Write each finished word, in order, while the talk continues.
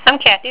I'm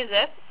Kathy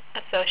Zip,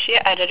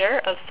 Associate Editor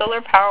of Solar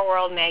Power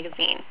World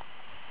magazine.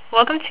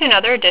 Welcome to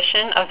another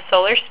edition of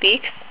Solar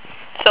Speaks,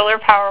 Solar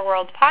Power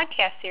World's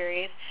podcast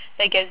series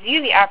that gives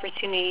you the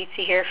opportunity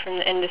to hear from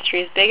the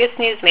industry's biggest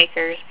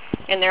newsmakers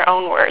in their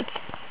own words.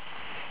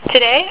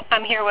 Today,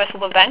 I'm here with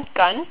Levent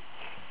Gunn,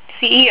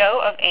 CEO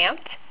of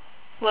AMPT.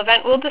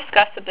 Levent will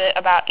discuss a bit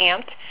about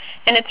AMPT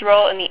and its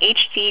role in the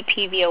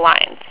HDPV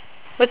Alliance.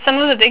 With some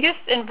of the biggest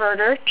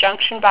inverter,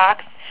 junction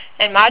box,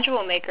 and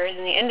module makers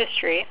in the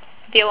industry,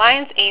 the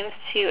Alliance aims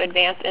to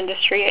advance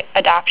industry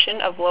adoption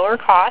of lower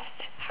cost,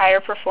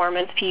 higher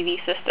performance PV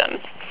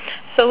systems.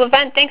 So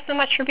Levent, thanks so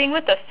much for being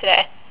with us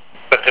today.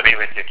 Good to be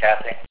with you,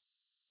 Kathy.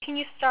 Can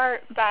you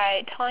start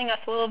by telling us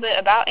a little bit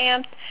about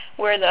AMPT,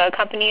 where the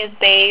company is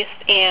based,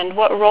 and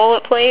what role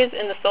it plays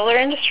in the solar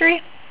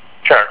industry?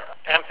 Sure.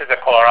 AMPT is a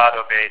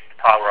Colorado-based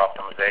power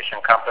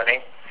optimization company.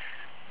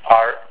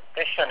 Our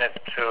mission is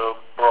to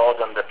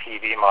broaden the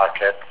PV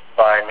market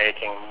by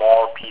making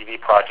more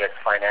PV projects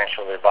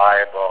financially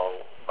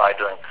viable by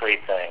doing three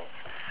things.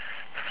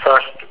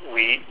 First,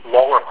 we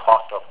lower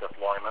cost of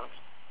deployment.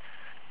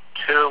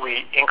 Two,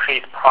 we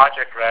increase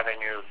project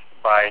revenues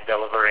by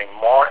delivering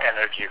more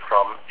energy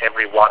from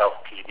every watt of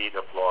PV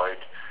deployed.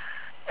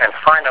 And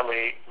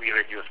finally, we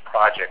reduce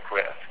project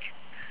risk.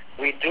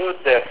 We do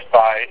this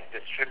by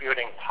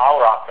distributing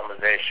power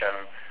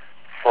optimization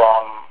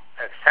from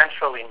a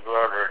central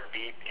inverter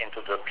deep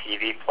into the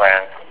PV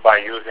plant by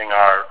using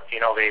our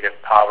innovative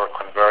power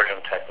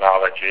conversion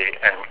technology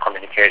and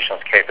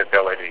communications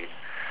capabilities.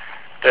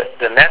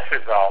 The net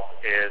result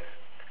is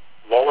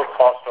lower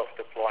cost of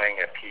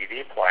deploying a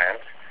PV plant,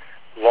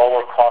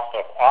 lower cost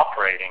of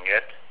operating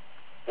it,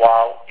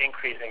 while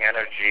increasing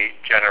energy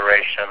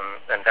generation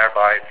and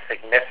thereby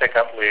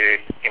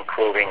significantly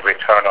improving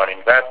return on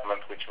investment,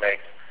 which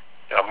makes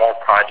more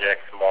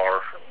projects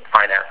more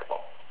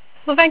financeable.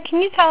 Levent, can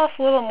you tell us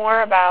a little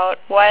more about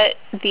what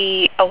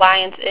the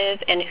Alliance is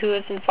and who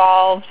is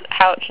involved,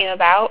 how it came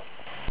about?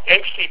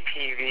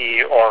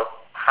 HDPV, or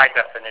high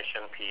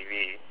definition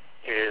PV,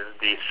 is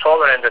the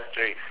solar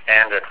industry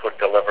standard for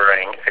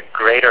delivering a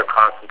greater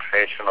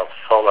concentration of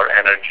solar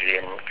energy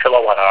in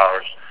kilowatt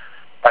hours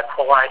by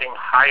providing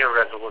higher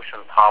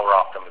resolution power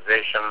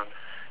optimization,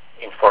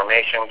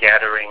 information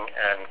gathering,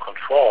 and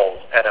controls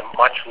at a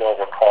much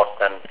lower cost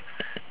than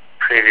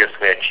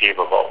previously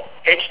achievable.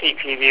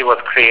 HDPV was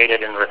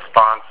created in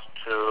response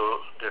to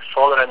the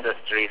solar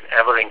industry's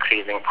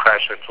ever-increasing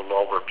pressure to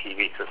lower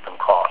PV system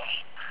costs.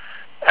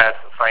 As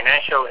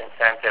financial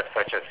incentives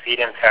such as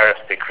feed-in tariffs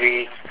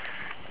decrease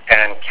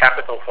and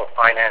capital for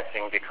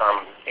financing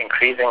becomes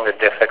increasingly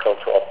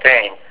difficult to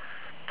obtain,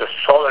 the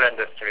solar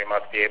industry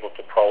must be able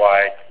to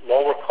provide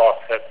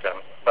lower-cost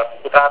systems, but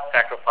without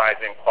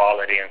sacrificing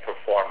quality and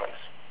performance.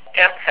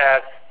 AMPT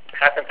has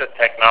patented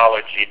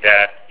technology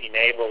that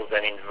enables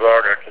an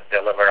inverter to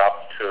deliver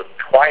up to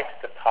twice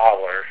the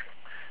power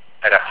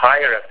at a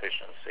higher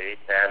efficiency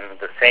than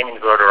the same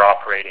inverter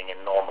operating in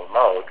normal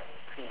mode.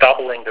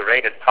 Doubling the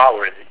rated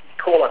power is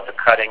equivalent to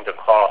cutting the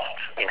cost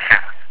in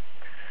half.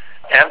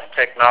 AMPT's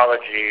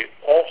technology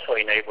also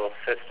enables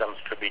systems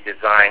to be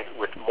designed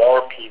with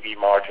more PV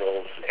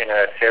modules in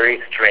a series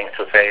string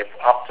to save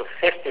up to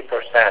 50%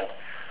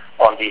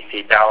 on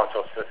DC balance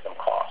of system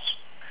costs.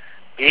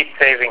 These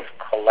savings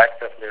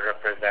collectively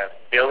represent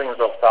billions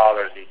of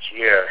dollars each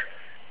year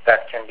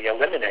that can be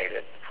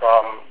eliminated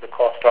from the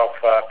cost of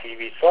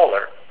PV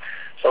solar.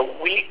 So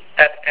we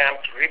at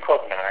AMPT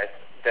recognize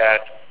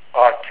that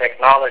our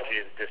technology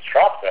is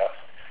disruptive,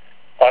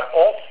 but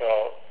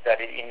also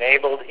that it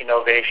enabled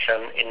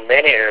innovation in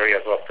many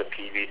areas of the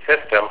PV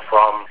system,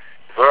 from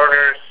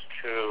inverters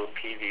to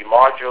PV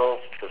modules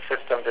to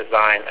system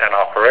design and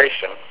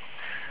operation.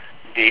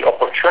 The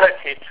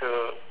opportunity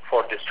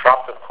for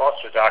disruptive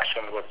cost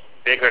reduction was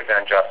bigger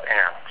than just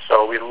AMPT.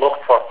 So we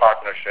looked for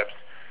partnerships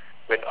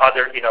with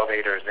other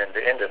innovators in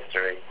the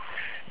industry.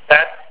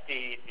 That's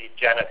the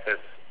genesis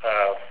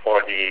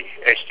for the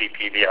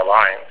HDPV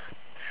Alliance.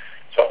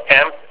 So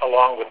AMPT,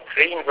 along with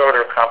three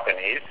inverter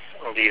companies,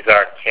 these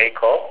are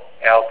KECO,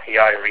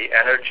 LTI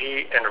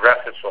Re-Energy, and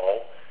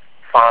Resisol,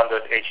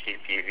 founded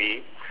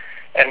HDPV,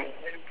 and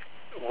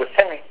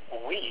within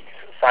weeks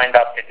signed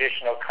up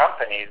additional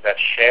companies that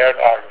shared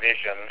our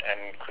vision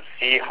and could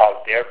see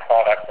how their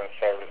products and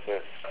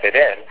services fit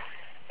in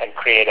and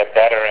create a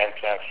better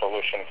end-to-end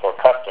solution for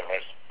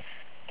customers.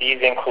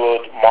 These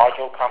include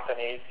module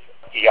companies,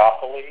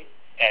 Eopoly,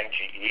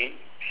 NGE,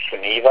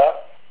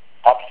 Suniva,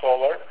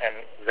 UpSolar,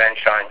 and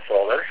Zenshine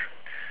Solar,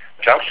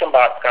 junction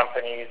box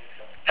companies,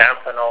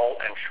 Amphenol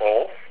and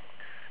Scholz,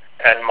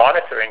 and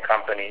monitoring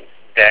companies,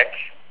 DEC,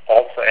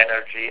 Also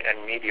Energy,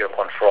 and Meteor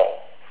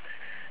Control.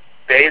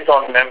 Based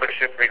on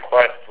membership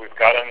requests we've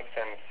gotten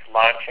since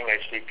launching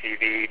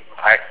HDPV,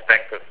 I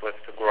expect this list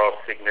to grow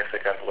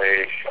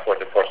significantly for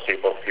the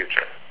foreseeable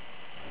future.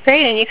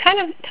 Great, and you kind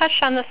of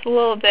touched on this a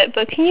little bit,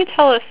 but can you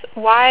tell us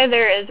why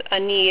there is a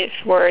need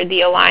for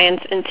the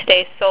Alliance in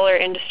today's solar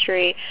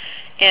industry,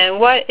 and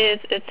what is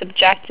its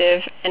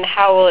objective, and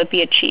how will it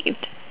be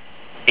achieved?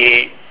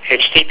 The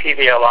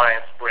HDPV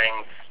Alliance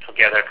brings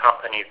together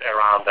companies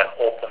around an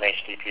open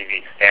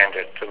HDPE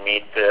standard to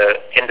meet the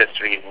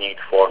industry's need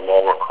for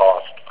lower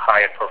cost,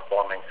 higher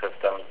performing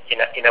systems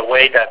in a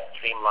way that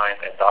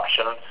streamlines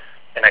adoption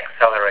and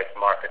accelerates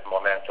market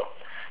momentum.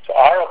 So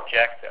our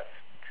objective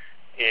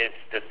is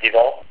the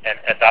development and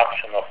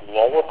adoption of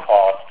lower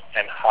cost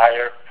and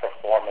higher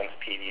performance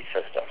PV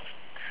systems.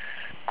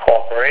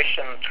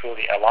 Cooperation through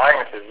the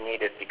alliance is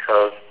needed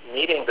because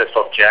meeting this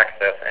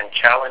objective and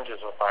challenges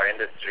of our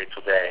industry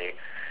today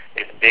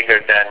is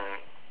bigger than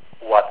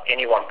what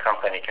any one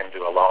company can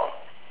do alone.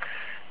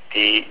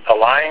 The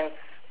alliance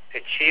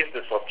achieves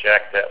this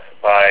objective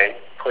by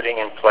putting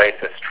in place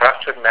a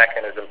structured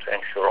mechanism to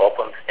ensure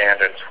open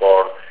standards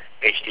for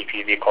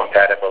HDPE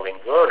compatible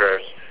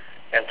inverters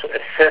and to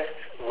assist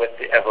with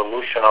the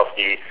evolution of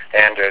these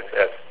standards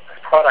as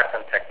products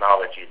and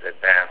technologies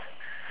advance.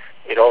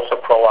 It also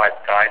provides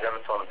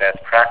guidance on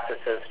best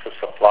practices to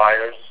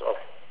suppliers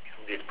of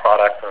these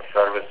products and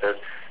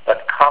services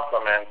that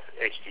complement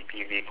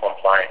HDPE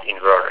compliant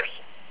inverters.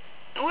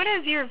 What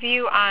is your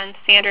view on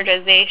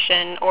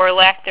standardization or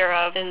lack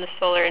thereof in the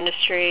solar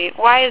industry?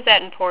 Why is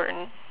that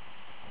important?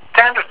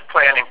 Standards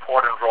play an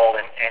important role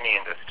in any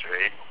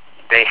industry.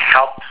 They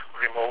help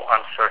remove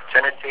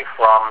uncertainty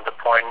from the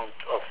point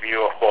of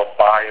view of both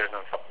buyers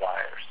and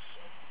suppliers.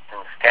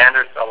 And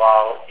standards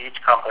allow each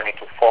company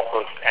to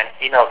focus and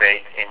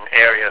innovate in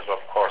areas of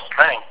core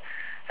strength.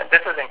 And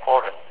this is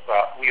important.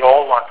 We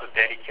all want to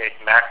dedicate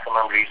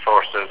maximum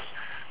resources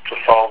to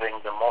solving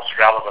the most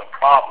relevant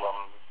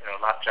problems,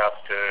 not just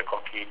to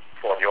compete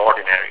for the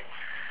ordinary.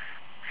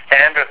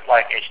 Standards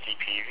like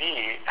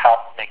HDPE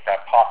help make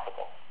that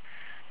possible.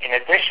 In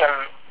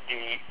addition,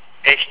 the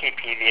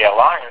HDPE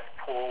Alliance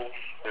pools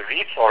the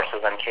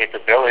resources and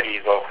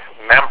capabilities of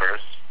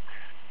members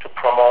to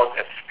promote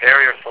a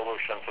superior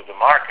solution to the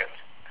market.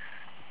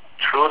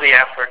 Through the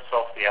efforts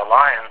of the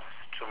Alliance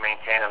to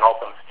maintain an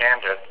open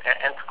standard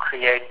and to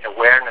create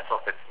awareness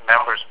of its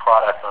members'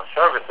 products and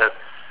services,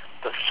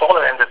 the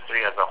solar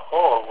industry as a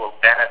whole will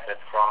benefit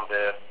from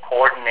the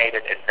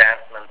coordinated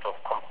advancement of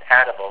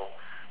compatible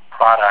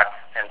products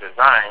and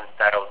designs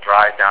that will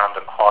drive down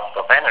the cost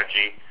of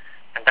energy,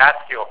 and that's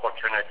the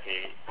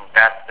opportunity, and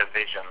that's the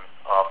vision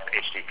of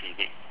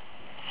HDPE.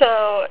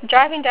 So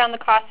driving down the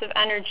cost of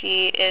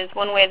energy is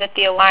one way that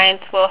the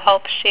Alliance will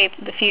help shape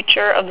the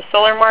future of the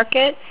solar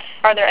market.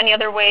 Are there any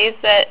other ways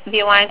that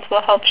the Alliance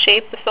will help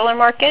shape the solar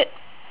market?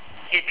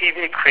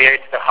 HDPE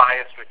creates the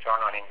highest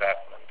return on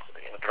investment,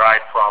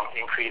 derived from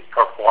increased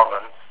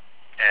performance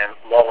and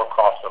lower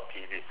cost of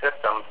PV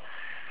systems.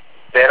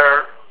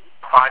 Better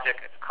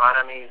project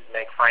economies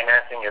make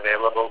financing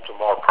available to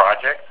more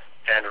projects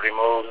and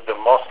removes the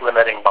most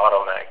limiting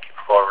bottleneck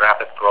for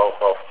rapid growth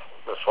of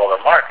the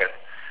solar market.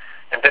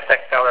 And this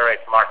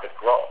accelerates market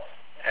growth.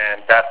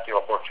 And that's the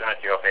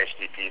opportunity of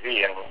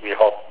HDPE, and we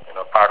hope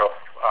part of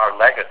our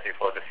legacy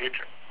for the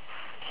future.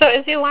 So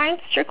is the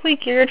Alliance strictly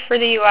geared for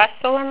the U.S.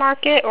 solar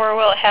market, or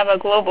will it have a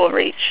global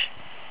reach?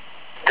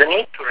 The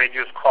need to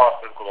reduce costs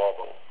is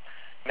global.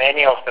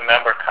 Many of the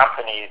member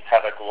companies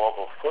have a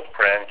global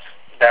footprint.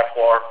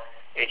 Therefore,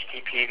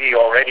 HDPE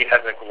already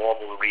has a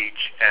global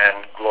reach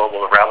and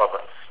global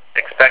relevance.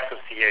 Expect to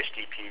see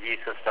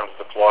HDPE systems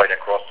deployed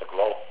across the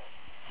globe.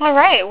 All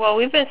right. Well,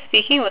 we've been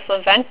speaking with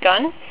Levent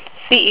Gunn,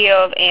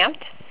 CEO of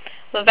AMPT.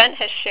 Levent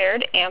has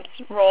shared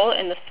AMPT's role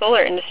in the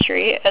solar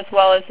industry as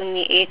well as in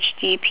the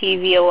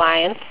HDPE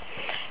Alliance.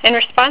 In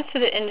response to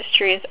the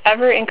industry's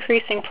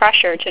ever-increasing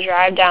pressure to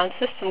drive down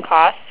system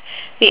costs,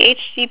 the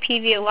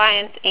HDPE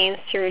Alliance aims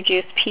to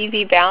reduce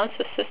PV balance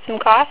of system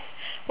costs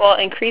while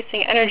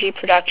increasing energy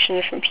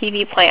production from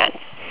PV plants.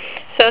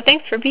 So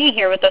thanks for being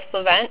here with us,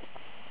 Levent.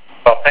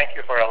 Well, thank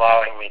you for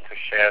allowing me to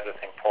share this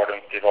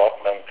important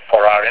development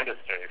for our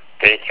industry.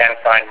 They can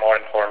find more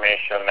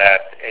information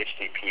at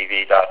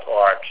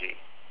hdpv.org.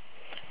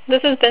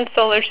 This has been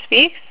Solar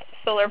Speaks,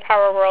 Solar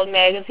Power World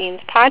Magazine's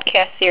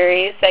podcast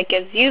series that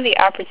gives you the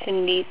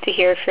opportunity to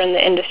hear from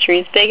the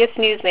industry's biggest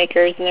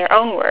newsmakers in their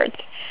own words.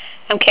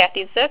 I'm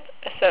Kathy Zip,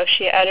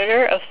 Associate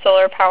Editor of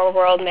Solar Power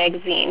World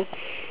Magazine.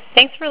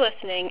 Thanks for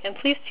listening, and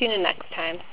please tune in next time.